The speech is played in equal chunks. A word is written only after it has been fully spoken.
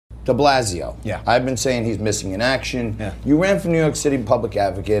De Blasio. Yeah. I've been saying he's missing in action. Yeah. You ran for New York City public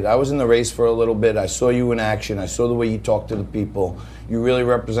advocate. I was in the race for a little bit. I saw you in action. I saw the way you talked to the people. You really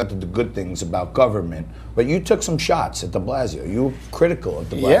represented the good things about government. But you took some shots at De Blasio. You were critical of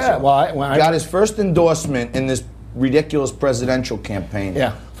De Blasio. Yeah, well, when I got his first endorsement in this ridiculous presidential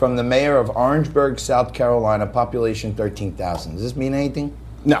campaign from the mayor of Orangeburg, South Carolina, population 13,000. Does this mean anything?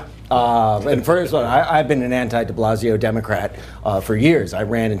 No. And first, I've been an anti-de Blasio Democrat for years. I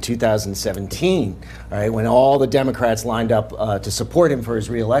ran in 2017, right, when all the Democrats lined up to support him for his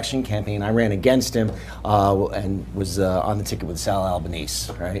re-election campaign. I ran against him and was on the ticket with Sal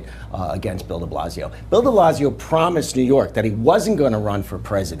Albanese, right, against Bill de Blasio. Bill de Blasio promised New York that he wasn't going to run for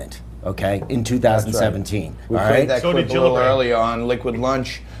president, okay, in 2017. We played that clip a little earlier on Liquid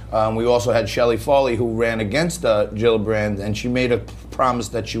Lunch. We also had Shelley Farley, who ran against Gillibrand, and she made a promise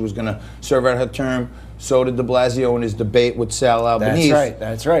that she was going to serve out her term. So did de Blasio in his debate with Sal Albanese. That's right,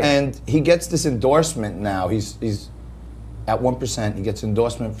 that's right. And he gets this endorsement now. He's at 1%. He gets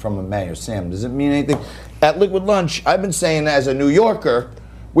endorsement from a mayor. Sam, does it mean anything? At Liquid Lunch, I've been saying as a New Yorker,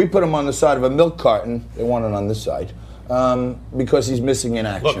 we put him on the side of a milk carton. They want it on this side. Because he's missing in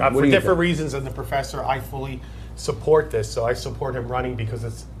action. Look, for different reasons than the professor, I fully support this. So I support him running because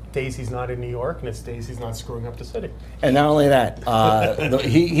it's days he's not in New York, and it's days he's not screwing up the city. And not only that,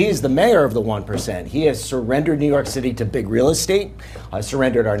 he's the mayor of the 1%. He has surrendered New York City to big real estate,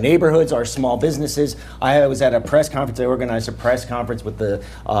 surrendered our neighborhoods, our small businesses. I was at a press conference. I organized a press conference with the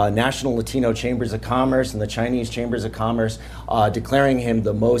National Latino Chambers of Commerce and the Chinese Chambers of Commerce, declaring him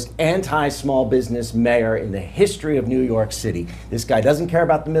the most anti-small business mayor in the history of New York City. This guy doesn't care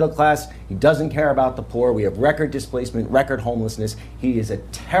about the middle class. He doesn't care about the poor. We have record displacement, record homelessness. He is a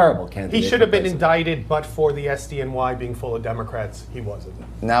terrible candidate. He should have been indicted, but for the SDNY being full of Democrats, he wasn't.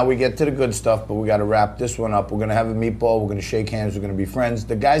 Now we get to the good stuff, but we got to wrap this one up. We're going to have a meatball. We're going to shake hands. We're going to be friends.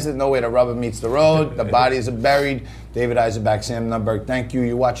 The guys that know where the rubber meets the road, the bodies are buried. David Eisenback, Sam Nunberg, thank you.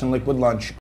 You're watching Liquid Lunch.